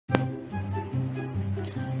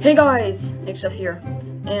Hey guys, Niksstuff here,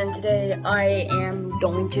 and today I am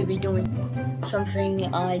going to be doing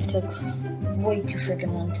something I took way too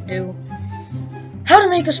freaking long to do. How to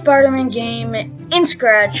make a Spider-Man game in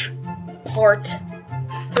Scratch, part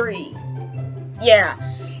 3. Yeah.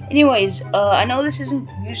 Anyways, I know this isn't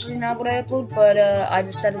usually not what I upload, but I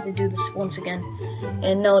decided to do this once again.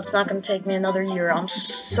 And no, it's not going to take me another year. I'm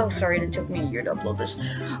so sorry it took me a year to upload this.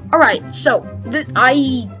 Alright, so,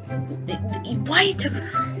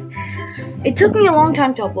 it took me a long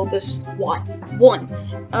time to upload this. Why? One,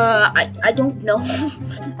 I don't know.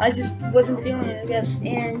 I just wasn't feeling it, I guess.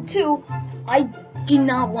 And two, I did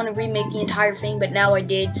not want to remake the entire thing, but now I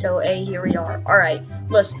did, so hey, here we are. Alright,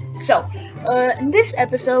 listen. So, in this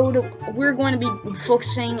episode, we're going to be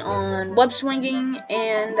focusing on web swinging,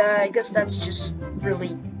 and I guess that's just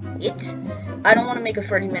really it. I don't want to make a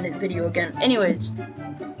 30-minute video again. Anyways,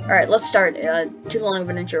 alright, let's start. Too long of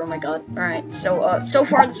an intro, oh my god. Alright, so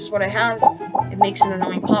far this is what I have. It makes an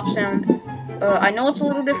annoying pop sound. I know it's a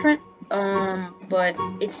little different, but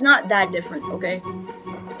it's not that different, okay?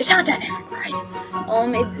 It's not that different, right?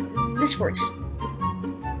 This works.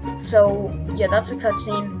 So, yeah, that's a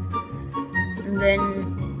cutscene. And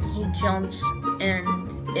then he jumps,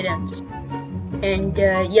 and it ends. And,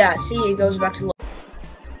 yeah, see, it goes back to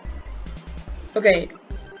Okay,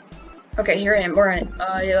 here I am. Alright,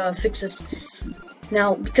 I fix this.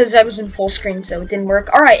 Now, because I was in full screen, so it didn't work.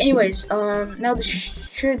 Alright, anyways, now this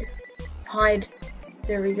should hide.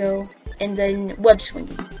 There we go. And then web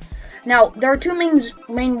swinging. Now, there are two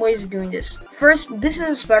main ways of doing this. First, this is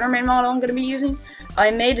a Spider-Man model I'm going to be using. I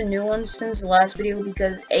made a new one since the last video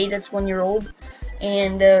because A, that's 1 year old,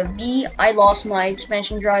 and B, I lost my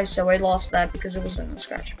expansion drive, so I lost that because it was in the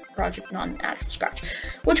Scratch project, not an actual Scratch,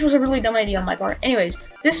 which was a really dumb idea on my part. Anyways,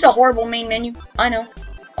 this is a horrible main menu, I know.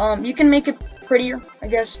 You can make it prettier, I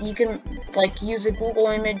guess. You can, like, use a Google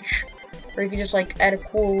image, or you can just, like, add a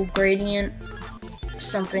cool gradient,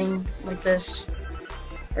 something like this.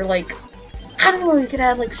 Or like, I don't know, you could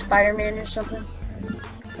add like Spider-Man or something.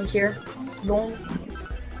 Like here. Boom.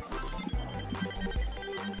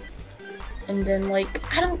 And then like,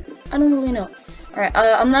 I don't really know. Alright,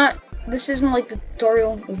 this isn't like the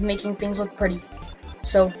tutorial of making things look pretty.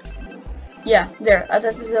 So, yeah, there.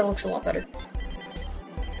 That looks a lot better.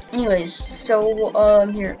 Anyways, so,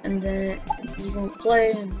 here, and then you can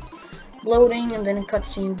play, and loading, and then a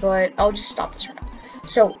cutscene, but I'll just stop this right now.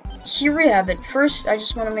 So, here we have it. First, I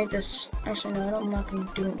just want to make this. Actually, no, I'm not going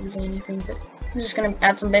to do really anything, but I'm just going to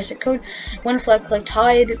add some basic code. When flag clicked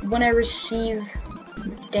hide, when I receive.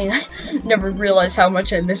 Dang, I never realized how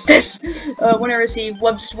much I missed this. When I receive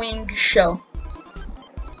web swing show.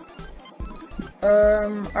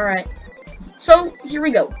 Alright. So, here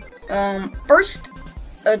we go. First,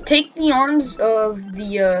 take the arms of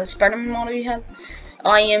the Spider-Man model you have.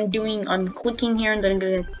 I'm clicking here, and then I'm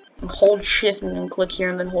going to hold shift and then click here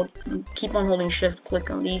and then keep on holding shift,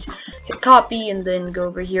 click on these, hit copy, and then go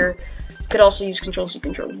over here. You could also use Control C,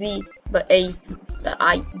 Control V, but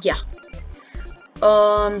yeah.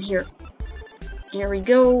 Here we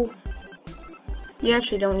go. You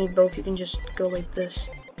actually don't need both, you can just go like this.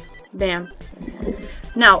 Bam.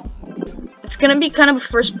 Now, it's gonna be kind of a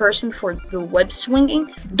first person for the web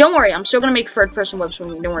swinging. Don't worry, I'm still gonna make third person web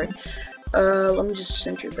swinging, don't worry. Let me just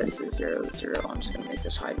center this to 0, 0. I'm just gonna make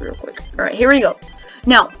this hide real quick. Alright, here we go.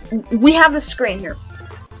 Now, we have the screen here.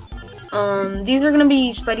 These are gonna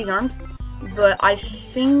be Spidey's arms, but I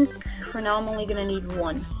think for now I'm only gonna need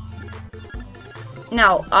one.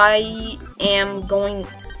 Now, I am going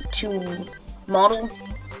to model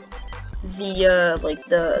the, like,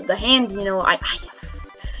 the hand, you know,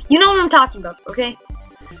 you know what I'm talking about, okay?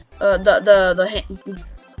 The hand.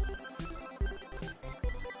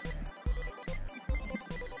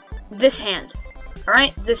 This hand,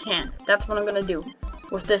 alright? This hand. That's what I'm gonna do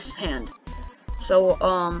with this hand. So,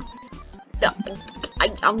 yeah,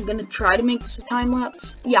 I'm gonna try to make this a time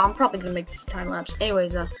lapse. Yeah, I'm probably gonna make this a time lapse.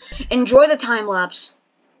 Anyways, enjoy the time lapse.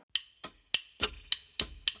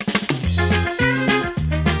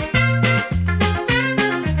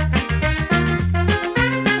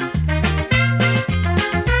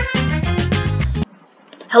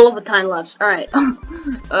 Hell of a time lapse. Alright.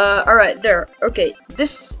 Alright, there. Okay,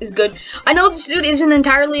 this is good. I know this suit isn't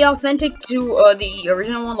entirely authentic to the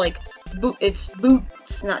original one, like it's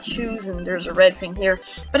boots, not shoes, and there's a red thing here.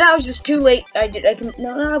 But I was just too late.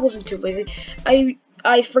 No, I wasn't too lazy.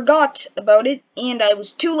 I forgot about it, and I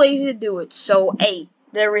was too lazy to do it. So, hey,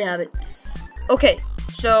 there we have it. Okay,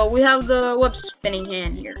 so we have the web spinning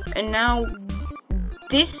hand here, and now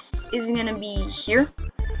this is gonna be here.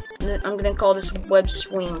 I'm gonna call this web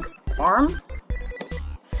swing arm.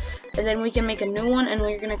 and then we can make a new one, and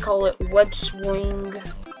we're gonna call it web swing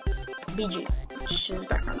BG, which is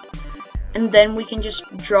background. And then we can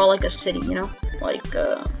just draw like a city, you know, like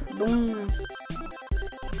boom.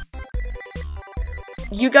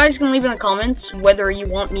 You guys can leave in the comments whether you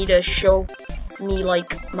want me to show me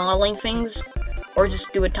like modeling things or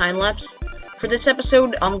just do a time lapse. For this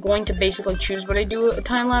episode, I'm going to basically choose what I do a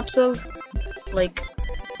time lapse of. Like,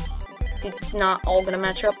 it's not all gonna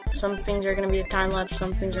match up. Some things are gonna be a time lapse,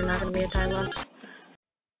 some things are not gonna be a time lapse.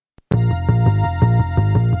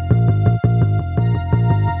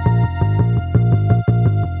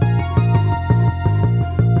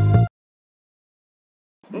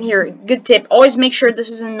 Here, good tip. Always make sure this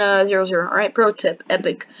is in 00. Alright, pro tip,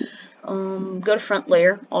 epic. Go to front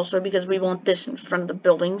layer, also because we want this in front of the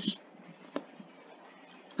buildings.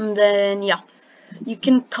 And then, yeah, you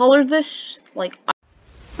can color this like.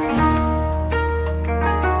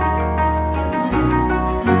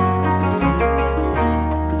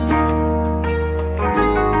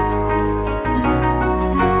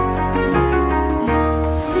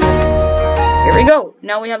 Here we go.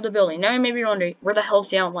 Now we have the building. Now you may be wondering, where the hell's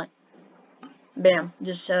the outline? Bam.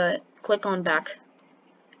 Just click on back.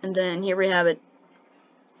 And then here we have it.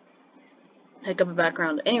 Pick up a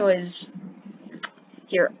background. Anyways,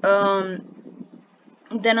 here.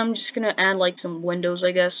 Then I'm just gonna add like some windows,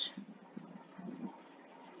 I guess.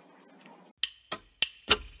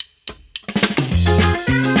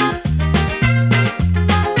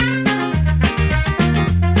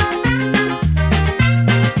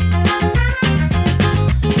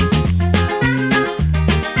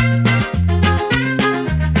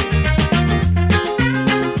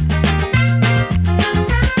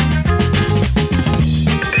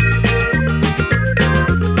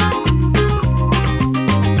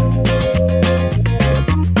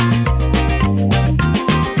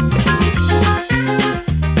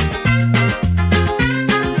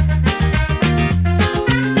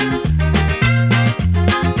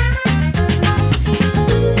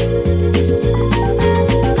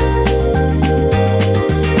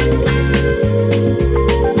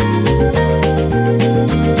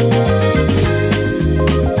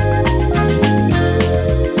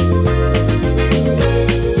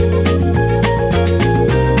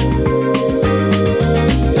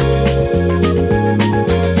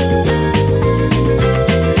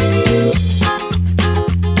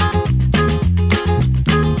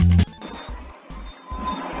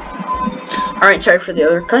 Alright, sorry for the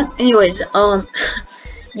other cut. Anyways,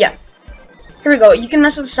 yeah. Here we go. You can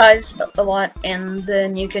mess with the size a lot, and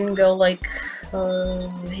then you can go like,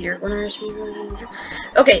 here.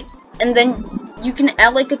 Okay, and then you can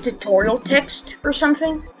add like a tutorial text or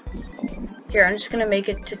something. Here, I'm just gonna make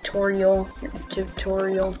it tutorial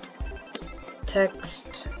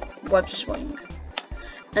text web swing.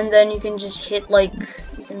 And then you can just hit like,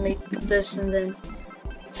 you can make this and then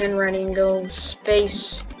handwriting go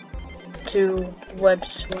space to web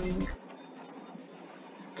swing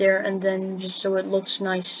there, and then just so it looks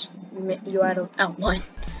nice, you add an outline.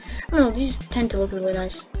 I don't know, these tend to look really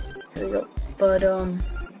nice. Here we go. But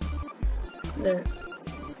there,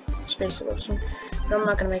 space to web swing. No, I'm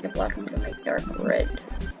not gonna make it black. I'm gonna make dark red.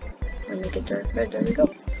 I'm gonna make it dark red. There we go.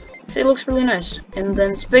 So it looks really nice. And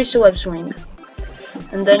then space to web swing.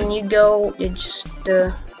 And then you go, you just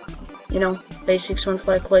you know, basics. Once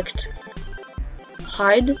I clicked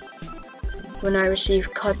hide. When I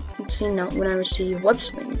receive cutscene, no, when I receive web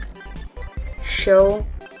swing, show,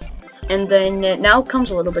 and then now it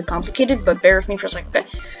comes a little bit complicated, but bear with me for a second.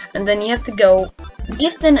 And then you have to go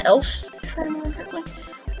if then else, if I remember correctly,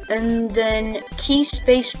 and then key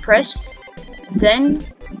space pressed, then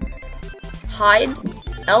hide,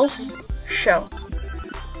 else, show,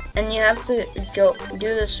 and you have to go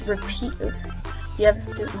do this repeat. You have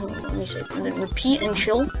to let me say, and then repeat and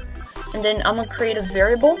chill, and then I'm gonna create a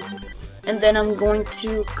variable. And then I'm going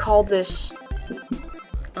to call this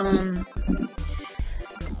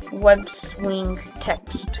web swing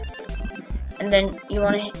text. And then you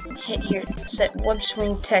want to hit here, set web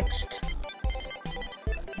swing text.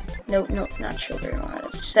 No, not sugar.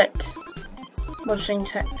 Set web swing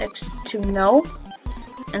text to no.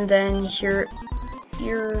 And then here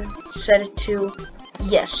set it to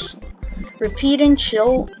yes. Repeat and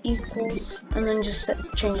chill equals, and then just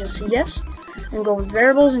change this to yes. And go with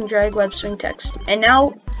variables and drag web swing text. And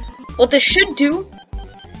now, what this should do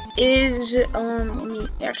is, let me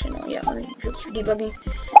fix for debugging.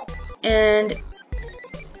 And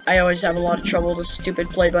I always have a lot of trouble with this stupid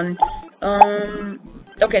play button.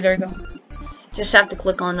 Okay, there you go. Just have to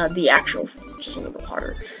click on the actual, which is a little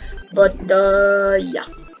harder. But, yeah.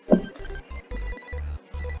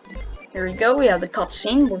 There we go, we have the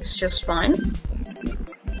cutscene, works just fine.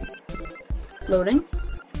 Loading.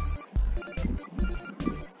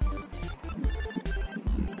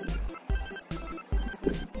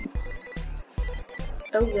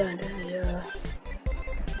 Oh god, yeah.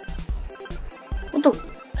 What the?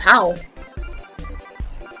 How?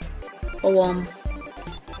 Oh,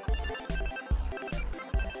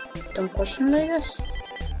 dumb question, I guess?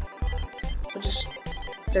 We'll just,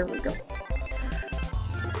 there we go.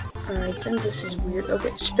 Alright, then this is weird.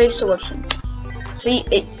 Okay, space selection. See,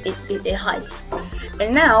 it hides.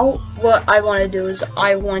 And now, what I want to do is,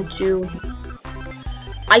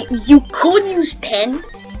 you could use pen,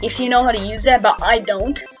 if you know how to use that, but I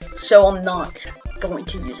don't, so I'm not going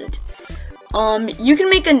to use it. You can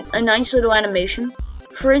make a nice little animation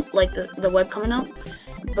for it, like the web coming out,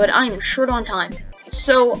 but I'm short on time,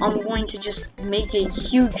 so I'm going to just make a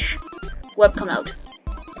huge web come out.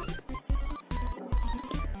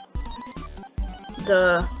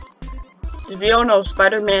 As we all know,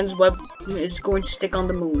 Spider-Man's web is going to stick on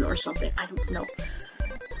the moon or something. I don't know.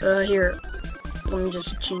 Here, let me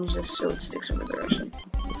just change this so it sticks over there, actually.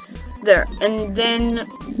 There, and then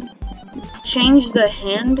change the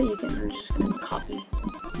hand. I'm just gonna copy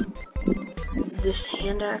this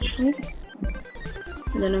hand, actually.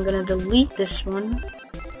 And then I'm gonna delete this one,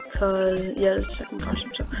 cause, yeah, this is second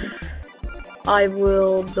costume, so I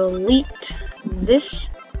will delete this,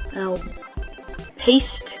 and I'll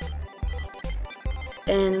paste,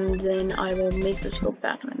 and then I will make this go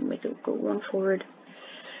back, and then make it go one forward.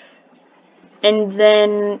 And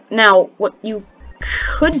then, now, what you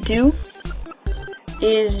could do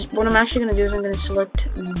is, what I'm actually going to do is I'm going to select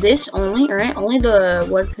this only, alright, only the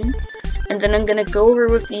web thing, and then I'm going to go over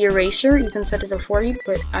with the eraser. You can set it to 40,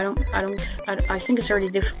 but I think it's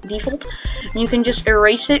already default. And you can just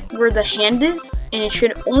erase it where the hand is, and it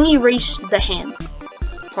should only erase the hand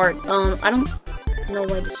part. I don't know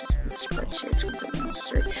why this part's here, it's completely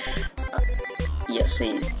unnecessary. Yeah,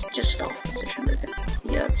 see, just stop position right there.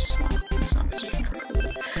 Yeah, it's not position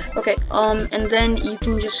correctly. Okay, and then you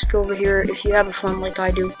can just go over here if you have a thumb like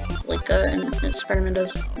I do, like and Spider-Man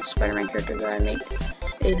does, the Spider-Man character that I made.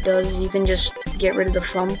 It does, you can just get rid of the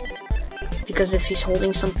thumb, because if he's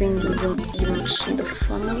holding something, you don't see the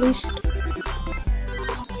thumb at least.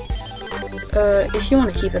 If you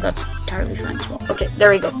want to keep it, that's entirely fine as well. Okay, there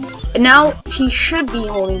we go. And now, he should be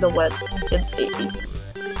holding the web.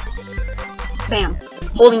 Bam.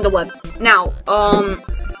 Holding the web. Now,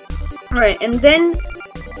 alright, and then,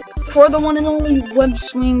 for the one and only web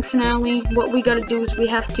swing finale, what we gotta do is we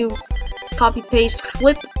have to copy, paste,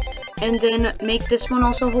 flip, and then make this one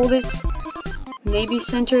also hold it. Maybe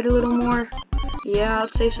center it a little more. Yeah, I'd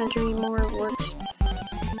say centering more works.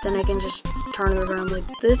 Then I can just turn it around like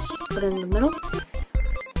this, put it in the middle.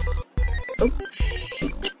 Oh,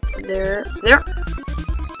 shoot. There.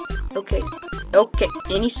 Okay,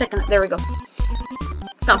 any second, there we go.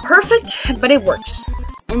 It's not perfect, but it works.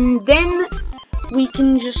 And then we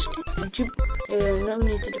can just, no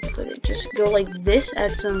need to duplicate it, just go like this,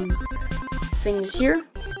 add some things here.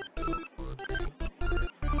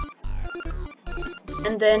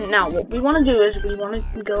 And then, now, what we want to do is, we want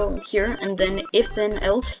to go here, and then if then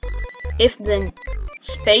else, if then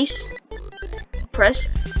space,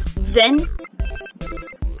 press, then,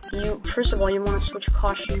 first of all, you want to switch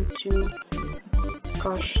costume to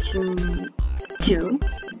costume 2.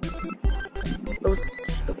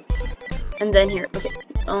 Oops, okay. And then here, okay,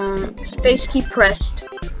 space key pressed,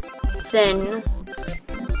 then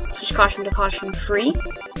switch costume to costume 3,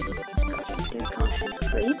 costume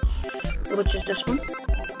 3, which is this one,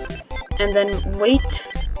 and then wait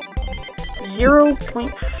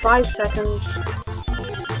 0.5 seconds,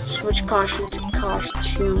 switch costume to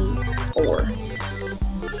costume 4,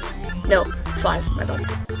 no, 5, my bad,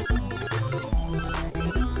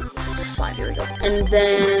 5, here we go, and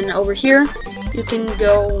then over here, you can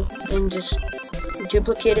go and just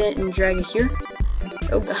duplicate it and drag it here,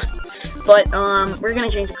 oh god. But, we're gonna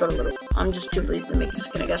change the code a little. I'm just too lazy to make this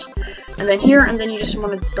skin, I guess. And then here, and then you just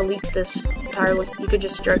want to delete this entirely. You could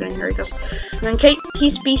just drag it in here, I guess. And then key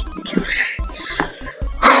space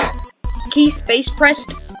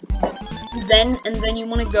pressed. Then, and then you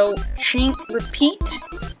want to go repeat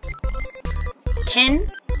 10,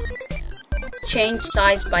 change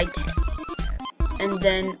size by 10. And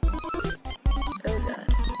then, oh god.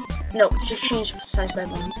 No, just change size by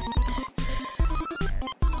 1.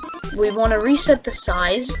 We want to reset the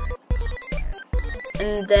size,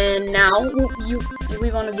 and then now what we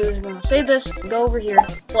want to do is we want to save this, go over here,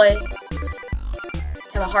 play,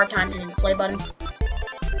 have a hard time hitting the play button,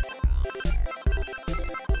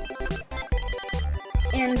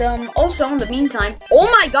 And also in the meantime, oh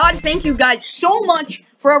my god, thank you guys so much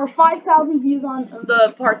for over 5,000 views on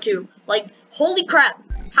the part 2. Like, holy crap,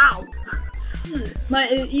 how?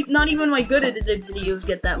 Not even my good edited videos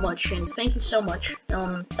get that much, and thank you so much.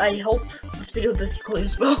 I hope this video does equally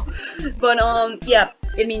as well. But yeah,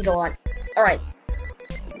 it means a lot. Alright,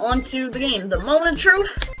 on to the game. The moment of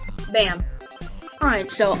truth, bam.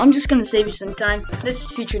 Alright, so I'm just gonna save you some time. This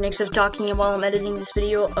is future Niksstuff talking while I'm editing this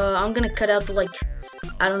video. I'm gonna cut out the, like,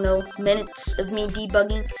 I don't know, minutes of me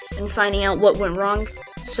debugging and finding out what went wrong.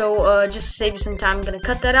 So, just to save you some time, I'm gonna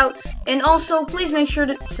cut that out. And also, please make sure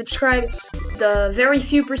to subscribe. The very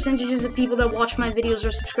few percentages of people that watch my videos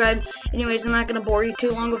are subscribed. Anyways, I'm not gonna bore you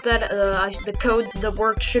too long with that. The code that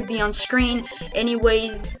worked should be on screen.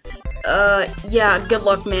 Anyways, yeah, good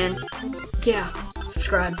luck, man. Yeah,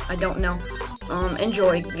 subscribe. I don't know.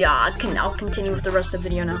 Enjoy. Yeah, I'll continue with the rest of the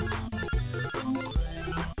video now.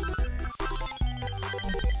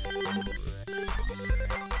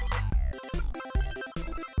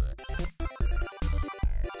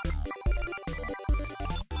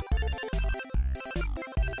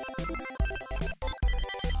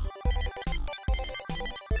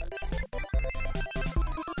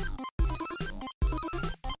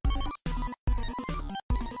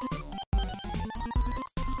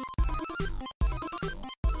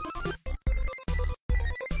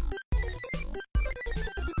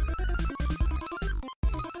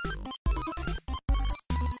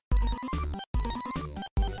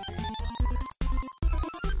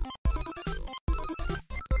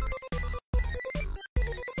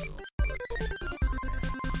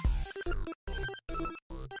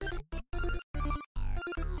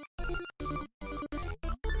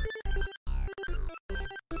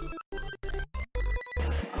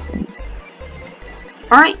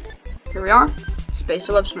 Alright, here we are. Space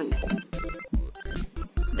of web swing.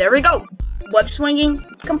 There we go. Web swinging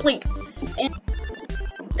complete.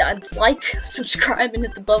 And like, subscribe, and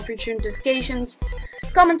hit the bell for future notifications.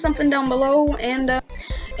 Comment something down below, and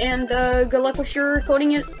good luck with your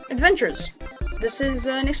coding adventures. This is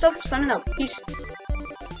Niksstuff signing out. Peace.